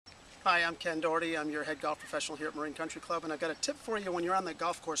Hi, I'm Ken Doherty. I'm your head golf professional here at Marin Country Club, and I've got a tip for you when you're on the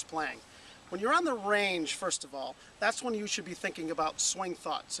golf course playing. When you're on the range, first of all, that's when you should be thinking about swing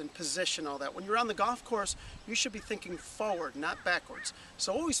thoughts and position, all that. When you're on the golf course, you should be thinking forward, not backwards.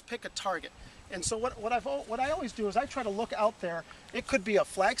 So always pick a target. And so what I always do is I try to look out there. It could be a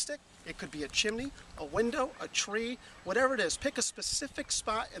flagstick, it could be a chimney, a window, a tree, whatever it is. Pick a specific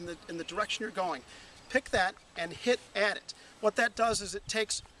spot in the direction you're going. Pick that and hit at it. What that does is it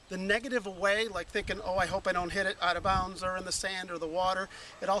takes the negative away, like thinking, oh, I hope I don't hit it out of bounds or in the sand or the water.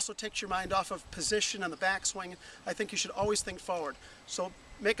 It also takes your mind off of position and the backswing. I think you should always think forward. So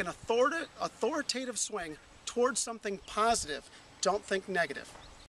make an authoritative swing towards something positive. Don't think negative.